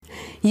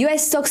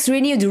US stocks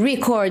renewed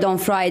record on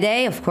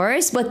Friday, of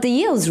course, but the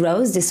yields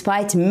rose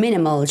despite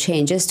minimal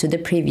changes to the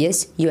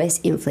previous US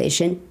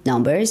inflation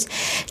numbers.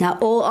 Now,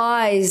 all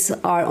eyes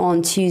are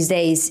on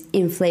Tuesday's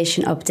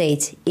inflation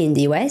update in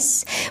the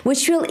US,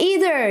 which will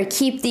either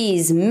keep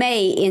these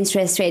May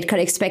interest rate cut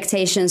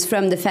expectations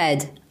from the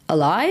Fed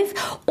alive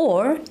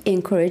or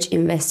encourage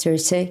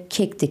investors to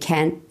kick the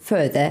can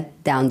further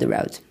down the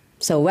road.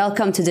 So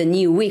welcome to the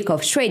new week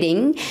of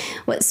trading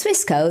with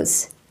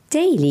Swissquote's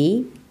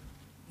daily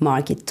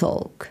Market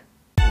Talk.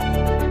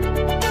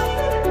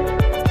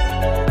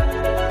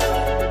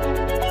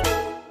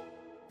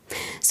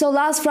 So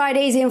last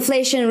Friday's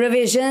inflation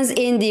revisions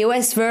in the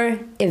US were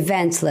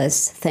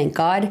eventless, thank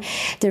God.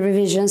 The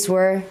revisions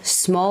were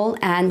small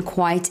and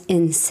quite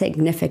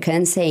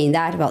insignificant, saying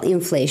that, well,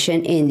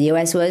 inflation in the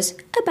US was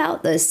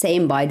about the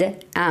same by the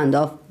end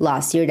of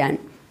last year than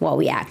what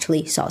we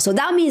actually saw. So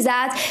that means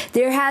that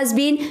there has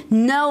been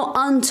no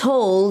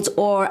untold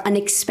or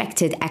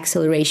unexpected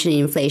acceleration in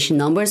inflation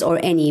numbers or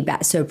any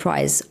bad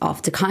surprise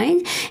of the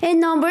kind. In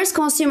numbers,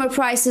 consumer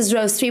prices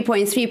rose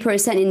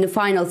 3.3% in the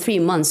final 3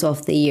 months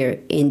of the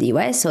year in the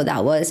US. So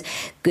that was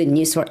good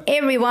news for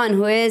everyone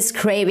who is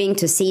craving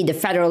to see the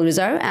Federal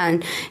Reserve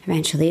and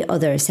eventually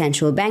other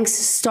central banks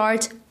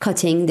start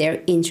cutting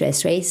their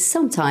interest rates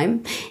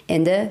sometime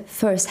in the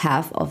first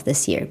half of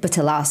this year. But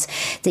alas,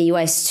 the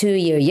US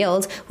 2-year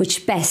yield,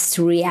 which best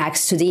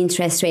reacts to the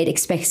interest rate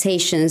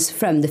expectations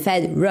from the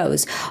Fed,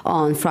 rose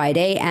on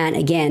Friday and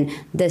again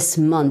this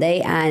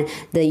Monday, and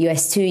the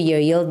US 2-year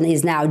yield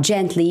is now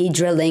gently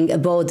drilling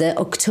above the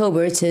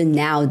October to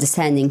now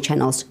descending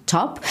channel's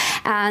top,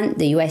 and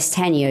the US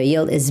 10-year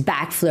yield is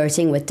back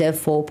flirting with the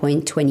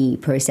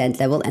 4.20%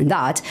 level, and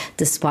that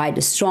despite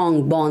the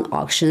strong bond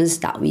auctions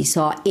that we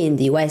saw in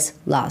the US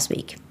last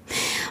week.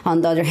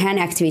 On the other hand,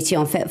 activity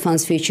on Fed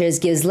funds futures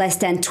gives less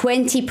than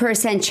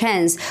 20%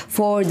 chance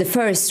for the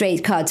first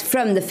rate cut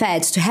from the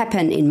Fed to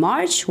happen in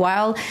March,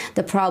 while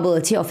the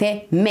probability of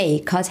a May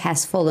cut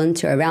has fallen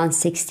to around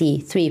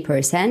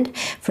 63%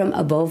 from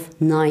above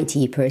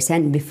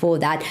 90% before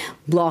that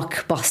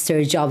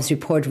blockbuster jobs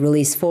report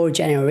released for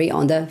January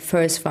on the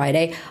first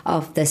Friday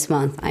of this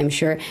month. I'm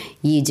sure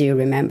you do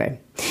remember.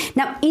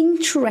 Now,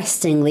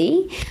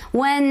 interestingly,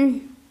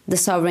 when the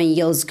sovereign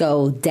yields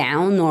go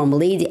down,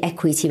 normally the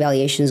equity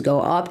valuations go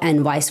up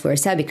and vice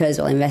versa, because,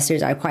 well,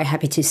 investors are quite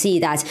happy to see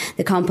that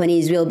the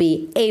companies will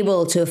be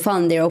able to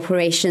fund their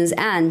operations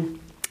and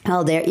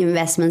their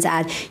investments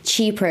at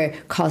cheaper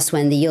costs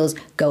when the yields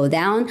go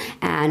down.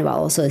 And well,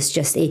 also it's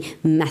just a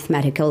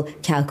mathematical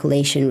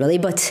calculation really.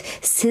 But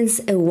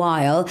since a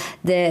while,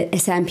 the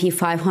S&P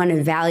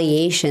 500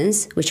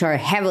 valuations, which are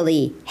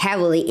heavily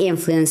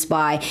influenced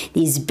by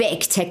these big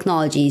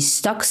technology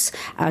stocks,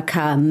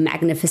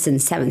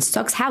 magnificent 7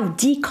 stocks, have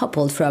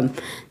decoupled from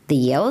the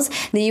yields.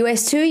 The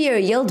US 2-year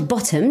yield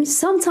bottomed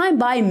sometime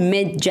by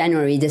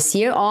mid-January this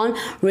year on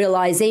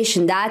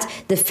realization that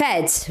the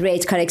Fed's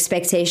rate cut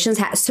expectations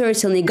had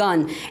certainly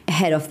gone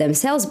ahead of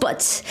themselves,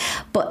 but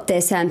the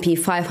S&P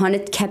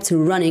 500 kept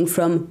running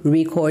from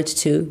record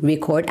to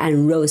record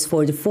and rose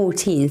for the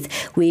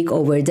 14th week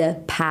over the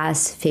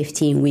past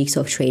 15 weeks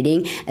of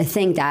trading, a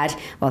thing that,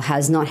 well,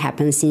 has not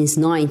happened since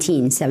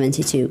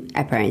 1972,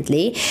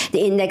 apparently.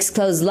 The index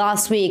closed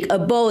last week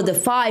above the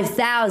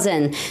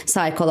 5,000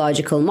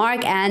 psychological mark,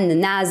 and the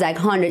Nasdaq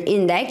 100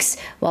 index,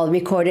 well,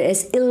 recorded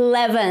its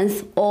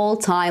 11th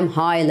all-time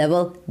high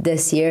level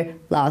this year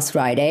last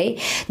Friday.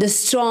 The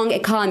strong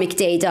economic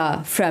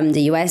data from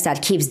the US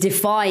that keeps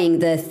defying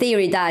the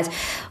theory that,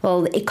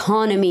 well, the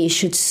economy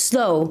should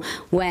slow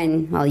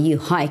when, well, you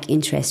hike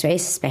interest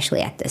rates, especially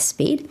at this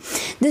speed.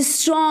 The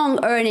strong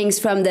earnings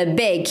from the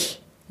big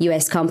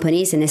US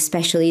companies, and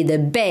especially the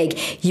big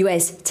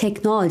US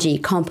technology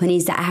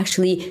companies that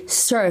actually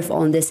surf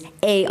on this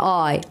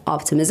AI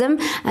optimism,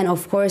 and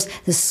of course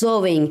the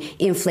slowing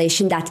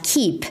inflation that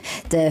keep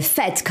the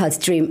Fed cut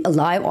dream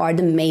alive are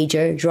the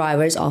major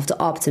drivers of the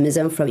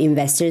optimism from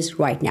investors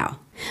right now.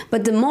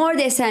 But the more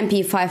the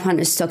S&P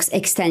 500 stocks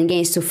extend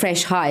gains to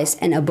fresh highs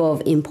and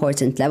above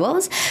important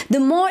levels, the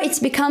more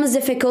it becomes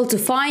difficult to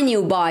find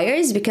new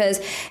buyers,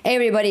 because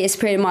everybody is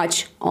pretty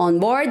much on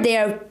board. They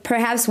are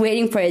perhaps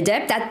waiting for a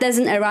dip that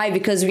doesn't arrive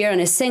because we are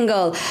on a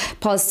single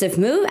positive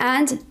move,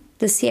 and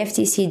the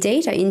CFTC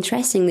data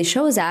interestingly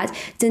shows that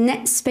the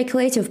net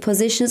speculative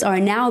positions are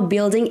now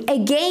building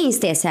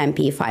against the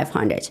S&P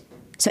 500.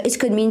 So it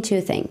could mean two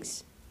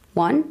things.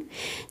 One,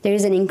 there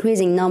is an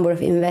increasing number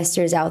of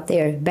investors out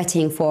there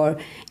betting for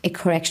a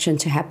correction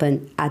to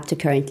happen at the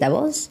current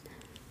levels.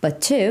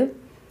 But two,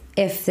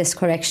 if this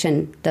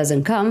correction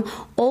doesn't come,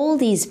 all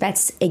these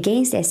bets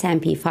against the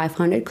S&P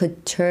 500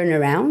 could turn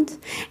around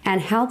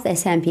and help the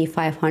S&P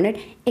 500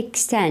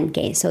 extend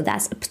gains. So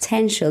that's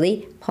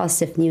potentially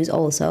positive news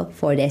also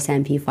for the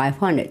S&P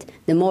 500.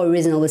 The more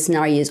reasonable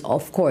scenario is,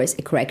 of course,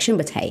 a correction,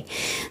 but hey,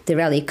 the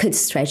rally could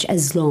stretch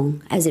as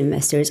long as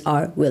investors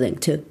are willing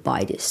to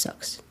buy these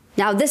stocks.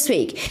 Now, this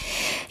week,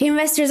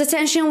 investors'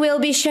 attention will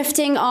be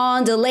shifting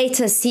on the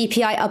latest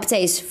CPI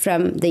updates from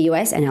the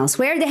US and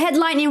elsewhere. The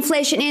headline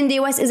inflation in the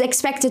US is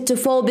expected to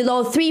fall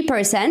below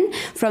 3%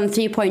 from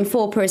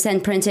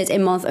 3.4% printed a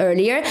month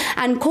earlier,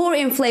 and core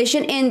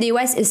inflation in the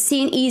US is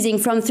seen easing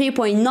from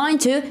 3.9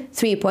 to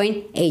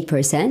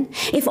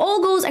 3.8%. If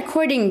all goes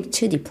according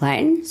to the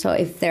plan, so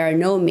if there are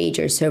no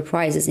major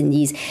surprises in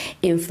these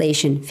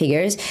inflation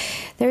figures,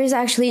 there is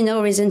actually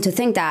no reason to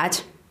think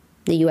that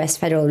the US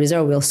Federal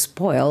Reserve will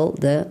spoil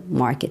the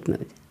market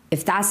mood.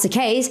 If that's the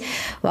case,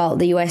 well,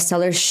 the US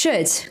dollar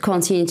should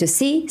continue to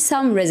see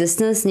some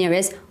resistance near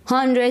its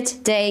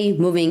 100-day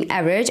moving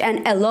average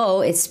and allow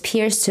its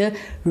peers to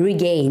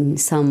regain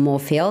some more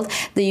field.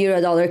 The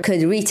euro dollar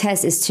could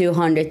retest its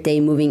 200-day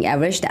moving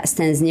average that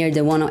stands near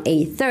the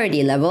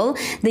 108.30 level.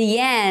 The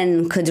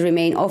yen could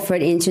remain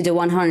offered into the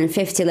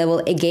 150 level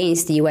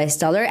against the US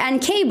dollar,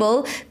 and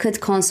cable could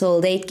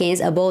consolidate gains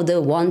above the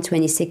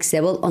 126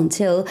 level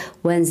until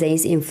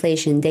Wednesday's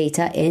inflation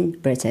data in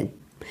Britain.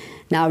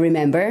 Now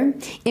remember,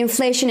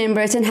 inflation in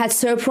Britain had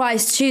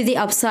surprised to the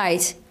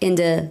upside in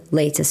the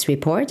latest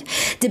report.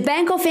 The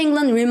Bank of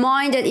England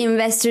reminded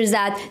investors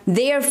that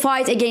their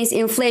fight against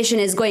inflation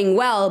is going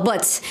well,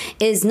 but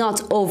is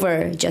not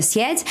over just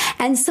yet.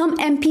 And some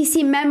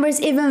MPC members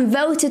even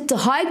voted to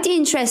hike the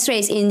interest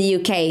rates in the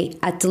UK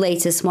at the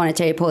latest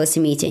monetary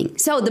policy meeting.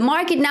 So the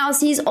market now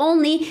sees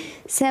only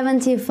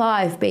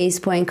 75 base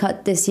point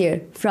cut this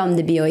year from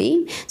the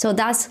BOE. So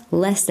that's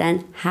less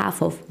than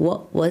half of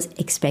what was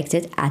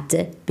expected at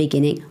the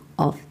beginning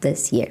of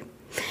this year.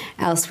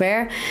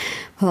 Elsewhere,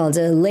 well,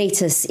 the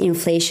latest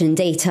inflation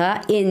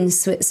data in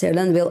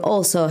Switzerland will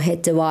also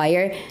hit the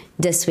wire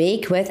this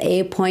week, with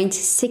a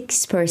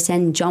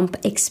 0.6% jump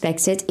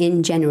expected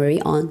in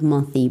January on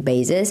monthly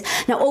basis.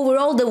 Now,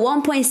 overall, the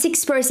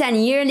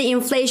 1.6% yearly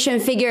inflation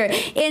figure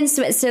in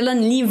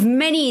Switzerland leave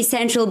many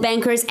central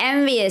bankers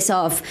envious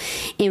of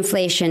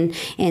inflation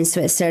in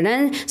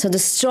Switzerland. So the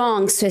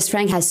strong Swiss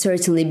franc has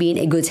certainly been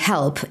a good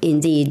help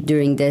indeed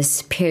during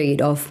this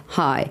period of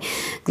high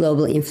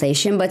global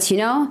inflation. But you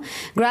know,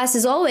 grass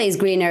is always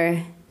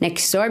greener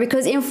next door,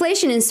 because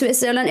inflation in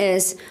Switzerland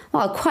is,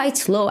 well,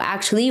 quite low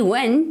actually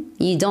when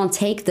you don't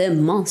take the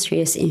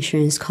monstrous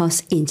insurance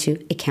costs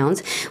into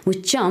account,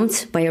 which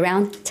jumped by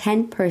around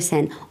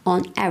 10%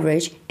 on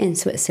average in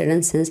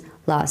Switzerland since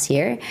last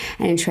year.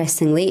 And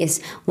interestingly,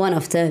 it's one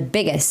of the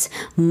biggest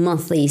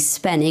monthly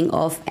spending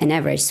of an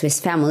average Swiss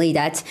family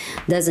that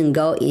doesn't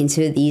go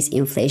into these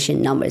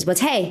inflation numbers. But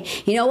hey,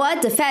 you know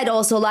what? The Fed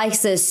also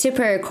likes the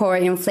super core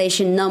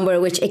inflation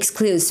number, which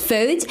excludes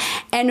food,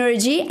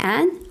 energy,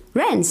 and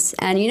rents.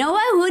 And you know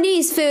what? Who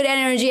needs food,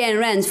 energy, and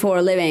rent for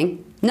a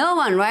living? No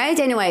one, right?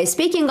 Anyway,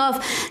 speaking of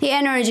the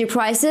energy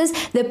prices,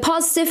 the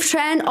positive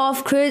trend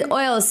of crude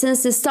oil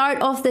since the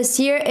start of this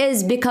year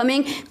is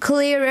becoming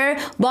clearer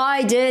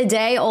by the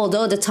day,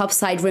 although the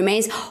topside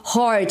remains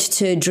hard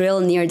to drill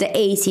near the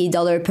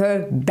 $80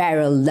 per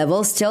barrel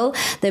level. Still,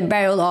 the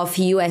barrel of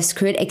US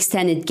crude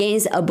extended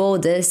gains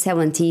above the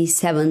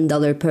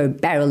 $77 per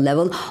barrel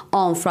level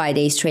on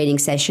Friday's trading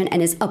session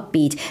and is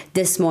upbeat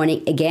this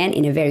morning again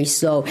in a very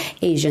slow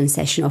Asian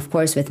session, of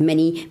course, with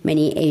many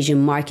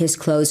Asian markets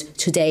closed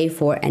today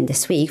and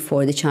this week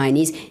for the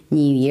Chinese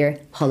New Year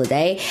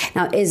holiday.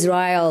 Now,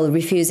 Israel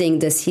refusing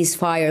the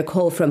ceasefire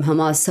call from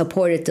Hamas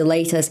supported the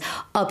latest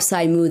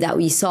upside move that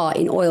we saw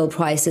in oil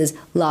prices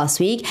last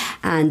week.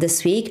 And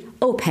this week,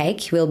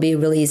 OPEC will be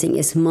releasing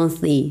its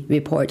monthly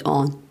report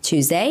on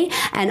Tuesday,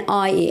 and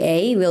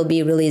IEA will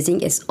be releasing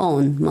its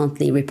own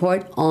monthly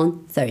report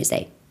on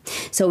Thursday.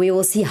 So we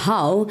will see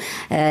how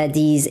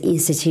these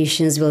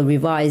institutions will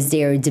revise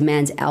their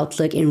demand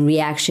outlook in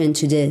reaction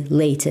to the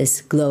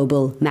latest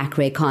global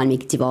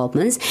macroeconomic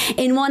developments.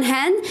 In one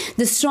hand,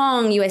 the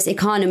strong US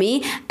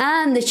economy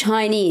and the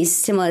Chinese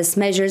stimulus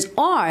measures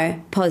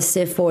are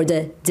positive for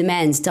the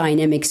demand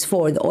dynamics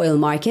for the oil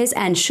markets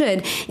and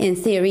should, in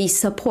theory,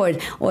 support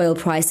oil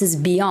prices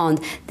beyond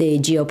the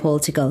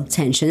geopolitical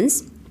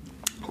tensions.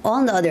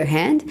 On the other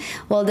hand,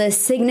 well, the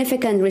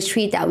significant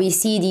retreat that we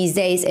see these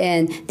days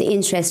in the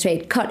interest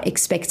rate cut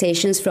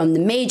expectations from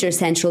the major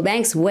central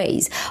banks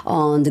weighs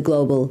on the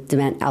global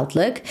demand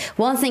outlook.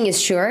 One thing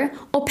is sure,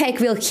 OPEC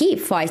will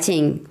keep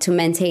fighting to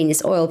maintain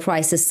its oil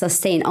prices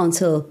sustained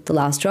until the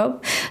last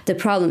drop. The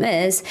problem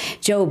is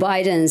Joe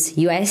Biden's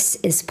US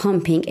is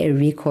pumping a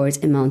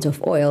record amount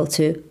of oil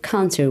to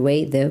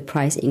counterweight the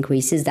price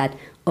increases that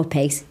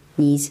OPEC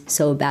needs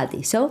so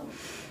badly. So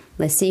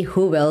let's see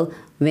who will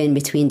win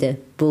between the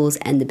bulls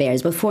and the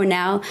bears. But for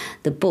now,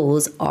 the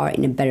bulls are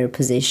in a better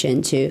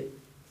position to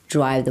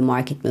drive the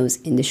market moves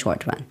in the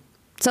short run.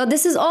 So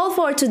this is all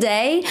for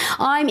today.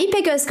 I'm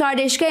İpek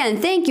Özkardeşkaya,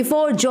 and thank you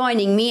for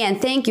joining me,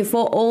 and thank you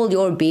for all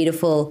your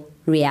beautiful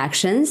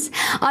reactions.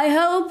 I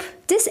hope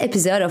this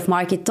episode of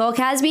Market Talk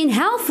has been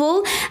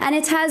helpful and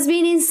it has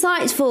been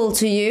insightful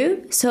to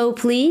you. So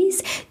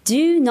please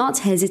do not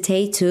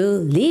hesitate to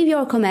leave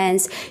your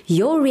comments,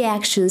 your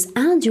reactions,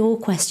 and your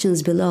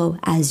questions below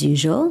as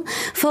usual.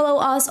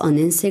 Follow us on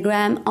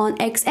Instagram, on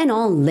X, and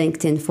on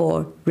LinkedIn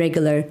for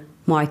regular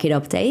market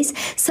updates.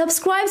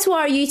 Subscribe to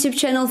our YouTube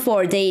channel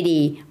for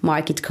daily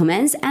market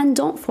comments, and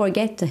don't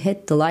forget to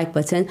hit the like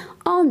button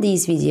on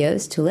these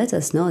videos to let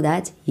us know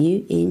that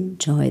you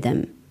enjoy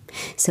them.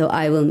 So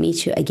I will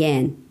meet you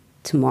again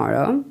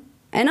tomorrow,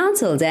 and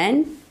until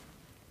then,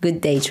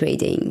 good day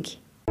trading.